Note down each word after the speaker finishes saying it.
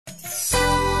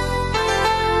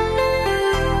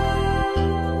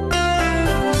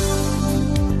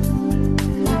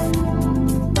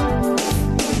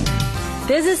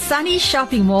There's a sunny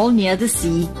shopping mall near the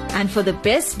sea, and for the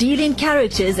best deal in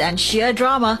characters and sheer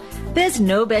drama, there's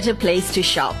no better place to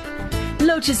shop.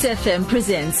 Lotus FM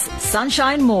presents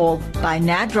Sunshine Mall by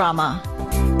Nad Drama.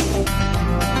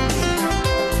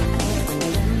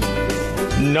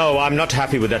 No, I'm not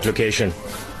happy with that location.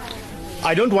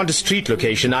 I don't want a street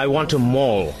location, I want a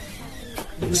mall.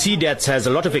 CDATS has a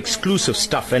lot of exclusive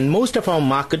stuff and most of our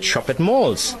markets shop at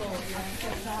malls.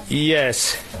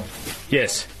 Yes.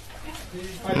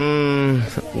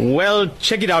 Well,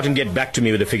 check it out and get back to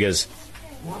me with the figures.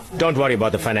 Don't worry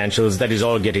about the financials, that is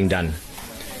all getting done.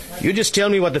 You just tell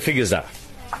me what the figures are.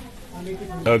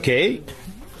 Okay?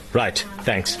 Right,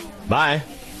 thanks. Bye.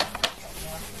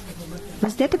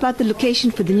 Was that about the location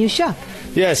for the new shop?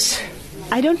 Yes.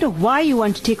 I don't know why you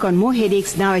want to take on more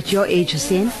headaches now at your age,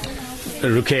 Hoosen.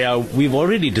 Ruqayya, we've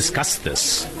already discussed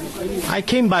this. I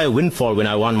came by a windfall when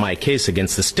I won my case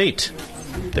against the state.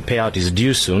 The payout is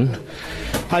due soon.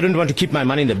 I don't want to keep my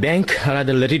money in the bank. I'd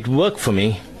rather let it work for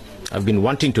me. I've been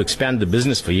wanting to expand the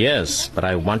business for years, but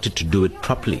I wanted to do it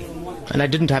properly. And I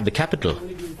didn't have the capital.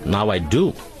 Now I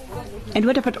do. And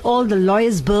what about all the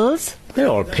lawyers' bills? They're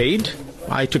all paid.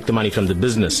 I took the money from the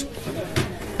business.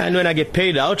 And when I get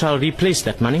paid out, I'll replace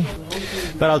that money.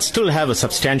 But I'll still have a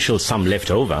substantial sum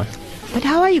left over. But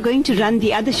how are you going to run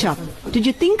the other shop? Did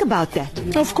you think about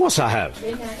that? Of course I have.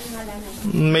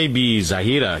 Maybe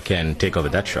Zaheera can take over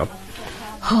that shop.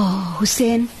 Oh,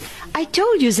 Hoosen, I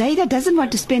told you Zaheera doesn't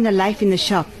want to spend her life in the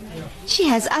shop. She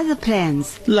has other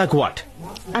plans. Like what?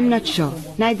 I'm not sure.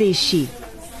 Neither is she.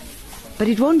 But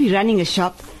it won't be running a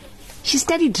shop. She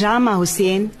studied drama,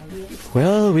 Hoosen.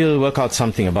 Well, we'll work out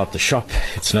something about the shop.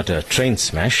 It's not a train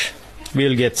smash.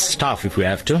 We'll get staff if we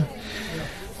have to.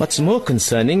 What's more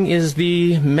concerning is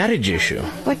the marriage issue.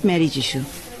 What marriage issue?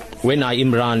 When are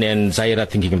Imraan and Zaheera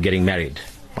thinking of getting married?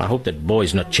 I hope that boy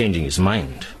is not changing his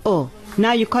mind. Oh,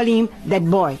 now you're calling him that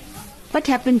boy. What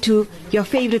happened to your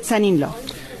favorite son-in-law?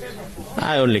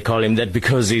 I only call him that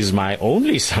because he's my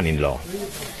only son-in-law.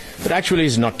 But actually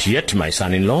he's not yet my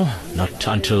son-in-law. Not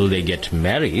until they get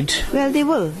married. Well, they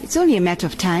will. It's only a matter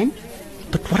of time.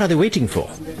 But what are they waiting for?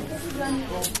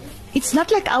 It's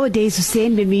not like our days,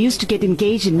 Hoosen, when we used to get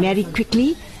engaged and married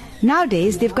quickly.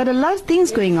 Nowadays, they've got a lot of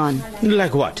things going on.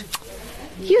 Like what?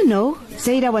 You know,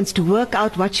 Zaheera wants to work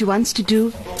out what she wants to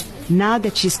do now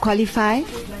that she's qualified.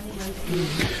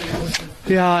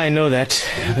 Yeah, I know that.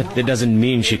 But that doesn't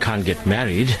mean she can't get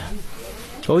married.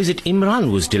 Or is it Imraan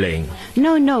who's delaying?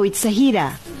 No, it's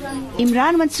Zaheera.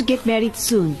 Imraan wants to get married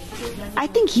soon. I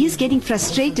think he's getting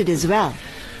frustrated as well.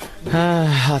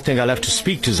 I think I'll have to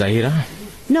speak to Zaheera.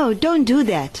 No, don't do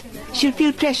that. She'll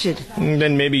feel pressured.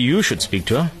 Then maybe you should speak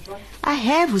to her. I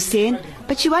have, Hoosen,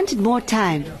 but she wanted more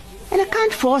time. And I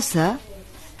can't force her.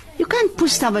 You can't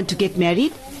push someone to get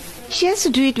married. She has to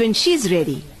do it when she's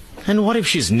ready. And what if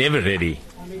she's never ready?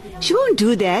 She won't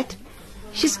do that.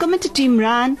 She's committed to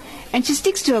Imraan and she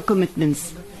sticks to her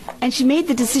commitments. And she made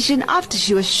the decision after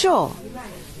she was sure.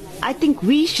 I think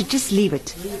we should just leave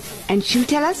it. And she'll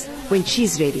tell us when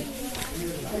she's ready.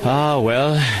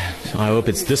 Well, I hope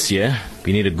it's this year.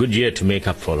 We need a good year to make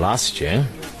up for last year.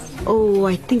 Oh,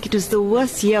 I think it was the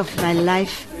worst year of my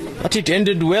life. But it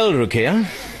ended well, Ruqayya.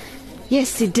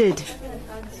 Yes, it did.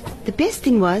 The best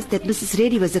thing was that Mrs.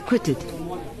 Reddy was acquitted.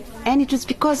 And it was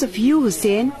because of you,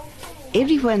 Hoosen.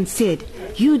 Everyone said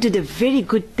you did a very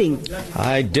good thing.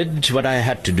 I did what I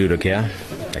had to do, Ruqayya.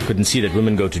 I couldn't see that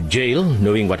woman go to jail,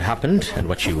 knowing what happened and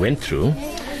what she went through.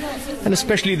 And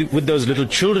especially with those little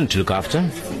children to look after.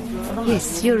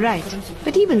 Yes, you're right.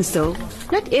 But even so,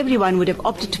 not everyone would have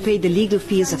opted to pay the legal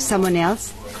fees of someone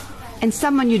else. And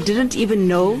someone you didn't even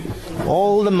know.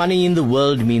 All the money in the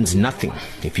world means nothing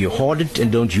if you hoard it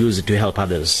and don't use it to help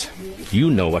others. You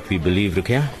know what we believe,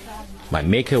 Ruqayya. My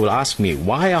maker will ask me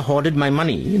why I hoarded my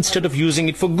money instead of using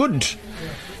it for good.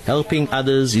 Helping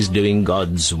others is doing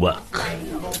God's work.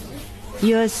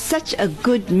 You're such a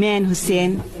good man,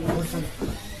 Hoosen.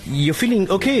 You're feeling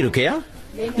okay, Ruqayya?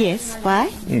 Yes, why?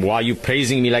 Why are you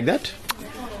praising me like that?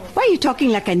 Why are you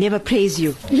talking like I never praise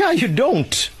you? Yeah, you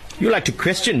don't. You like to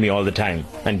question me all the time.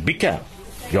 And bicker.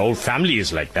 Your whole family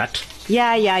is like that.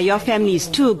 Yeah, your family is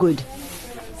too good.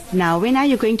 Now, when are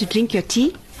you going to drink your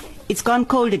tea? It's gone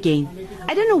cold again.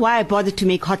 I don't know why I bothered to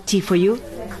make hot tea for you.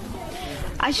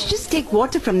 I should just take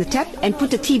water from the tap and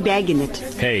put a tea bag in it.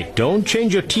 Hey, don't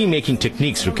change your tea-making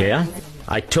techniques, Ruqayya.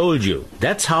 I told you,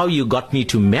 that's how you got me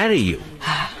to marry you.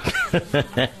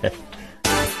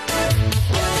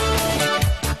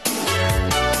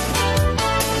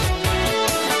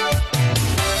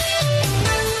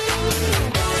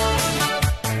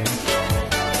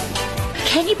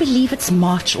 Can you believe it's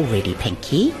March already,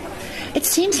 Pinky? It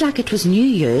seems like it was New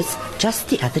Year's just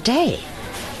the other day.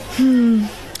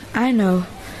 I know.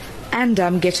 And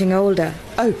I'm getting older.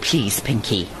 Oh, please,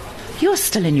 Pinky. You're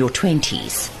still in your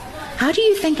 20s. How do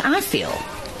you think I feel?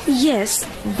 Yes,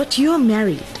 but you're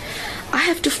married. I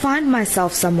have to find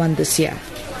myself someone this year.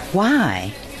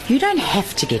 Why? You don't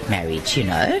have to get married, you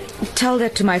know. Tell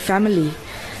that to my family.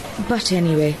 But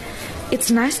anyway,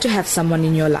 it's nice to have someone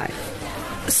in your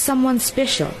life. Someone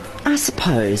special. I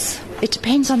suppose. It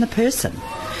depends on the person.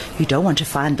 You don't want to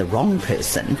find the wrong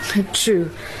person.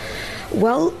 True.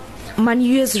 Well, my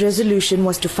New Year's resolution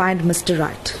was to find Mr.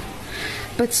 Right.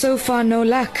 But so far, no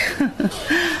luck.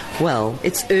 Well,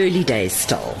 it's early days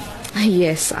still.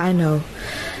 Yes, I know.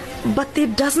 But there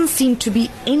doesn't seem to be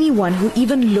anyone who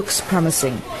even looks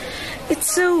promising.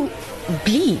 It's so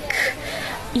bleak.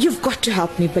 You've got to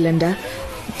help me, Belinda.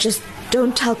 Just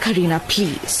don't tell Kareena,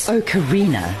 please. Oh,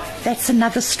 Kareena, that's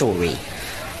another story.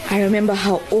 I remember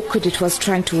how awkward it was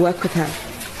trying to work with her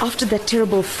after that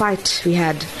terrible fight we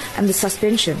had and the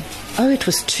suspension. Oh, it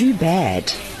was too bad.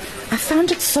 I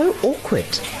found it so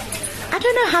awkward. I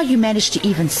don't know how you managed to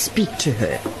even speak to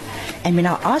her. And when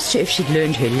I asked her if she'd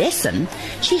learned her lesson,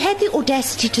 she had the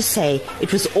audacity to say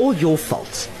it was all your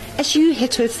fault, as you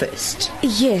hit her first.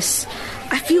 Yes,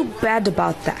 I feel bad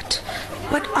about that.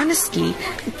 But honestly,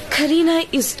 Kareena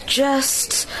is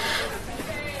just...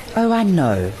 Oh, I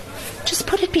know. Just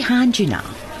put it behind you now.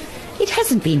 It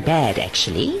hasn't been bad,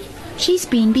 actually. She's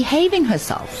been behaving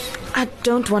herself. I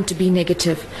don't want to be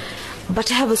negative,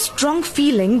 but I have a strong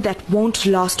feeling that won't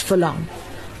last for long.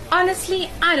 Honestly,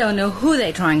 I don't know who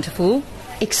they're trying to fool.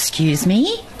 Excuse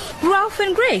me? Ralph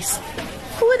and Grace.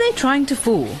 Who are they trying to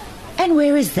fool? And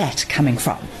where is that coming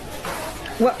from?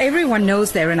 Well, everyone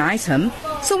knows they're an item,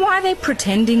 so why are they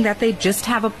pretending that they just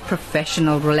have a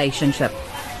professional relationship?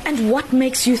 And what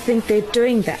makes you think they're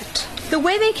doing that? The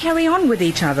way they carry on with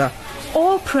each other.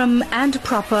 All prim and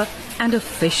proper and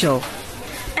official.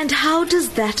 And how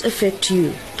does that affect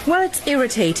you? Well, it's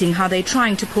irritating how they're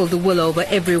trying to pull the wool over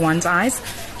everyone's eyes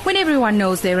when everyone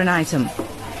knows they're an item.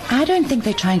 I don't think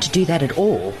they're trying to do that at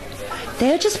all.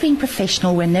 They're just being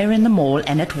professional when they're in the mall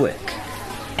and at work.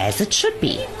 As it should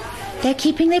be. They're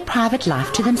keeping their private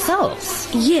life to themselves.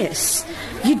 Yes.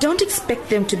 You don't expect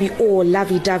them to be all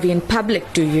lovey-dovey in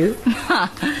public, do you?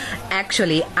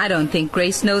 Actually, I don't think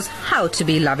Grace knows how to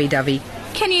be lovey-dovey.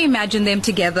 Can you imagine them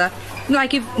together?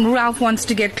 Like if Ralph wants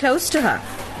to get close to her.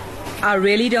 I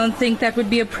really don't think that would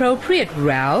be appropriate,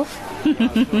 Ralph.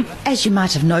 As you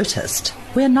might have noticed,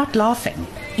 we're not laughing.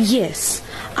 Yes,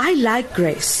 I like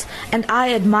Grace, and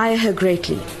I admire her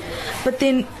greatly. But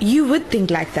then you would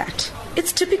think like that.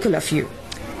 It's typical of you.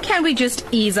 Can we just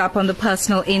ease up on the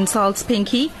personal insults,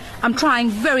 Pinky? I'm trying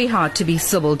very hard to be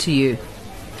civil to you.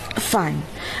 Fine,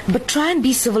 but try and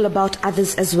be civil about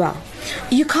others as well.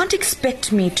 You can't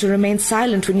expect me to remain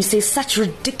silent when you say such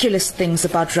ridiculous things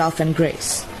about Ralph and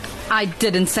Grace. I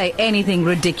didn't say anything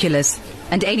ridiculous.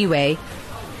 And anyway,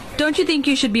 don't you think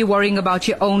you should be worrying about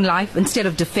your own life instead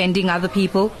of defending other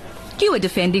people? You were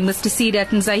defending Mr.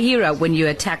 Sedat and Zaheera when you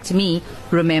attacked me,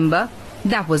 remember?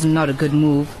 That was not a good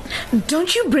move.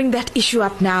 Don't you bring that issue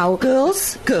up now.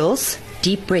 Girls,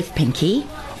 deep breath, Pinky.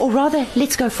 Or rather,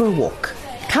 let's go for a walk.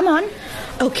 Come on.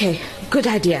 Okay, good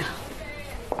idea.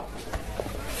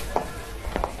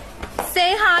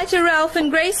 Say hi to Ralph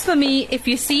and Grace for me if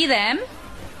you see them.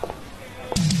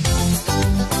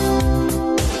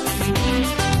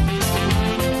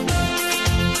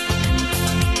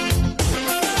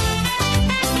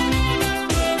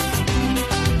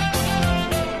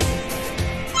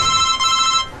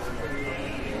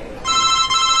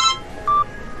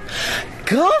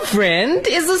 Girlfriend,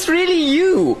 is this really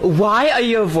you? Why are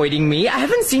you avoiding me? I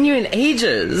haven't seen you in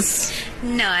ages.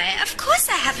 No, of course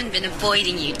I haven't been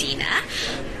avoiding you, Deena.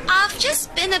 I've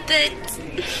just been a bit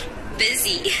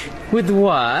busy. With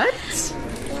what?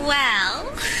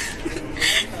 Well,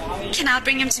 can I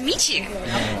bring him to meet you?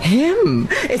 Him?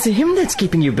 It's him that's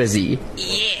keeping you busy.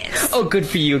 Yes. Oh, good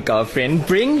for you, girlfriend.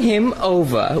 Bring him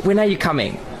over. When are you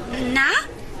coming? Now?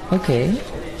 Okay.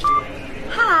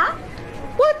 Huh?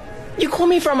 What? You call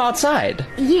me from outside?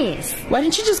 Yes. Why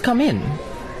didn't you just come in?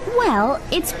 Well,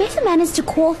 it's better manners to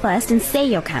call first and say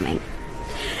you're coming.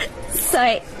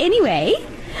 So, anyway,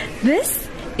 this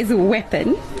is a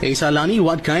weapon. Hey, Salani,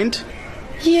 what kind?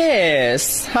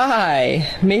 Yes. Hi.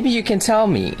 Maybe you can tell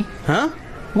me. Huh?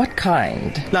 What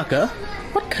kind? Laka?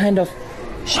 What kind of...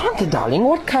 Shantha, darling,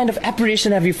 what kind of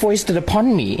apparition have you foisted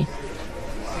upon me?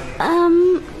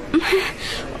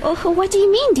 What do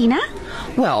you mean, Deena?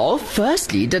 Well,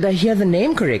 firstly, did I hear the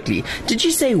name correctly? Did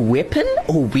you say weapon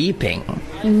or weeping?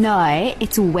 No,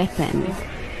 it's a weapon.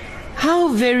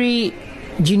 How very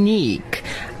Unique.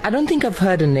 I don't think I've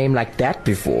heard a name like that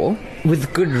before,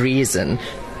 with good reason,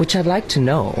 which I'd like to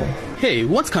know. Hey,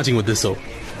 what's cutting with this though?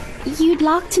 You'd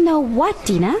like to know what,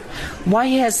 Deena? Why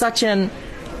he has such an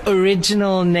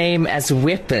original name as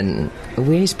Weapon,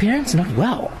 where his parents not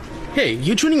well. Hey,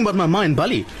 you tuning about my mind,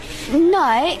 Bali?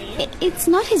 No, it's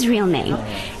not his real name.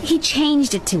 He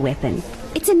changed it to Weapon.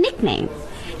 It's a nickname.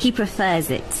 He prefers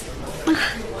it.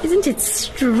 Isn't it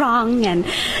strong and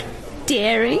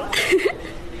daring?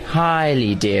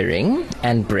 Highly daring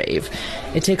and brave.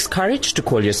 It takes courage to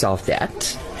call yourself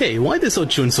that. Hey, why this so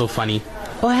tune so funny?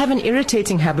 Oh, I have an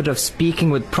irritating habit of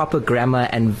speaking with proper grammar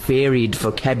and varied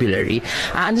vocabulary.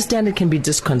 I understand it can be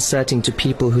disconcerting to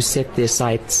people who set their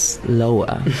sights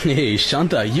lower. Hey,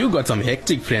 Shantha, you got some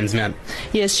hectic friends, man.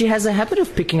 Yes, she has a habit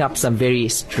of picking up some very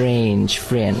strange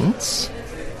friends.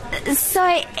 So,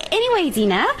 anyway,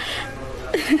 Deena,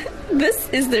 this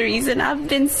is the reason I've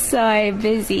been so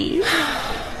busy.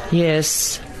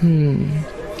 Yes.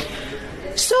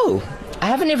 So, I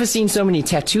haven't ever seen so many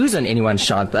tattoos on anyone,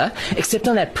 Shantha, except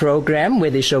on that program where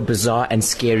they show bizarre and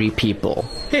scary people.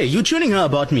 Hey, you tuning her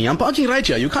about me? I'm parking right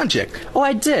here. You can't check. Oh,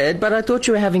 I did, but I thought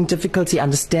you were having difficulty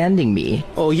understanding me.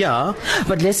 Oh, yeah?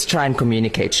 But let's try and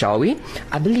communicate, shall we?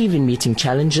 I believe in meeting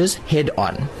challenges head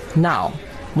on. Now,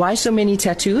 why so many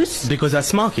tattoos? Because I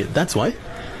smark it, that's why.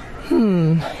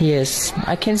 Yes,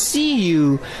 I can see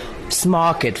you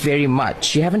smark it very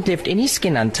much. You haven't left any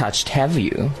skin untouched, have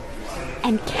you?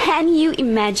 And can you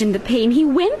imagine the pain he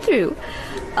went through?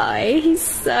 Oh, he's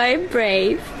so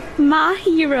brave. My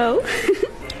hero.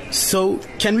 So,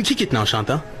 can we kick it now,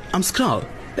 Shantha? I'm Skrull.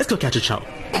 Let's go catch a chow.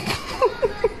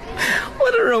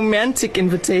 What a romantic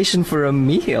invitation for a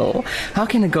meal. How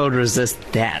can a girl resist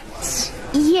that?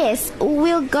 Yes,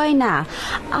 we'll go now.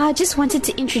 I just wanted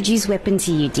to introduce Weapon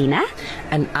to you, Deena.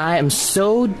 And I am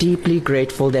so deeply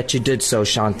grateful that you did so,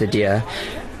 Shantha dear.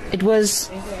 It was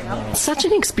such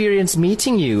an experience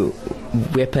meeting you,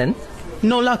 Weapon.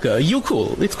 No, Laka, you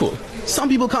cool. It's cool. Some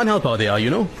people can't help how they are, you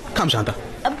know. Come, Shantha.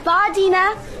 Bye,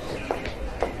 Deena.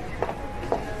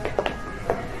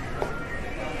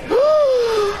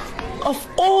 Of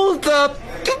all the...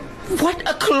 What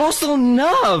a colossal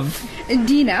nerve!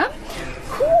 Deena,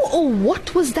 who or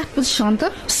what was that with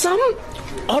Shantha? Some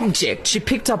object she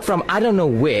picked up from I don't know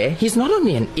where. He's not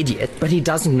only an idiot, but he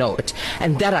doesn't know it.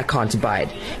 And that I can't abide.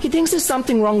 He thinks there's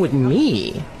something wrong with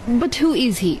me. But who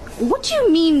is he? What do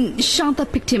you mean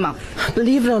Shantha picked him up?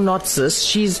 Believe it or not, sis,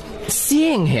 she's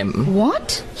seeing him.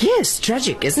 What? Yes,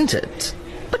 tragic, isn't it?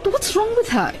 But what's wrong with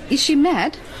her? Is she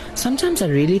mad? Sometimes I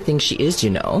really think she is, you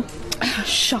know.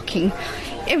 Shocking.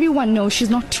 Everyone knows she's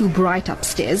not too bright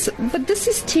upstairs, but this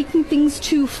is taking things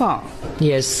too far.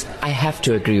 Yes, I have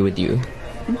to agree with you.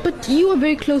 But you are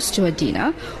very close to her,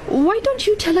 Deena. Why don't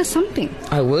you tell her something?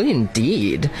 I will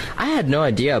indeed. I had no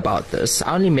idea about this.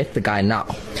 I only met the guy now.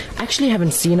 I actually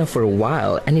haven't seen her for a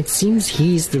while, and it seems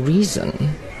he's the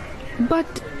reason.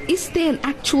 But is there an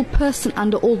actual person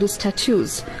under all those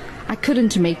tattoos? I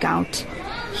couldn't make out.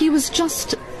 He was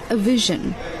just a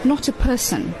vision, not a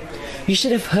person. You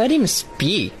should have heard him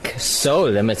speak. So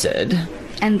limited.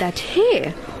 And that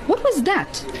hair, what was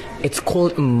that? It's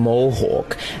called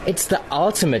mohawk. It's the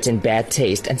ultimate in bad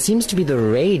taste and seems to be the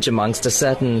rage amongst a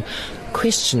certain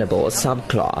questionable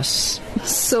subclass.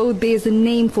 So there's a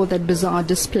name for that bizarre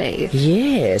display.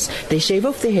 Yes, they shave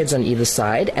off their heads on either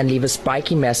side and leave a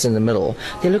spiky mass in the middle.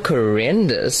 They look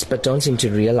horrendous but don't seem to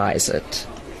realize it.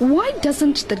 Why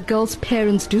doesn't that girl's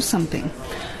parents do something?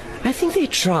 I think they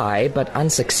try, but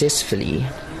unsuccessfully.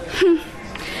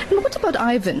 And what about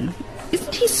Ivan?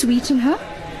 Isn't he sweeting her?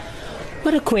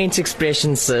 What a quaint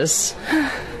expression, sis.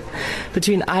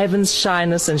 Between Ivan's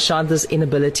shyness and Shantha's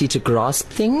inability to grasp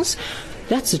things,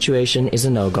 that situation is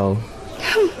a no-go.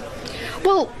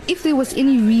 Well, if there was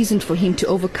any reason for him to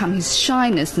overcome his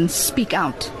shyness and speak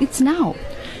out, it's now.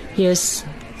 Yes,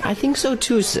 I think so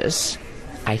too, sis.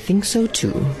 I think so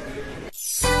too.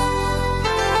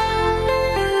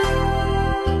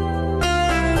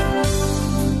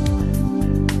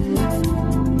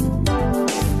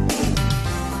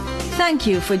 Thank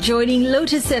you for joining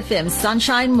Lotus FM's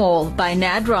Sunshine Mall by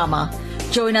Nad Rama.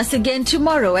 Join us again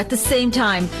tomorrow at the same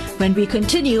time when we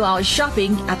continue our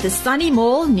shopping at the sunny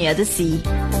mall near the sea.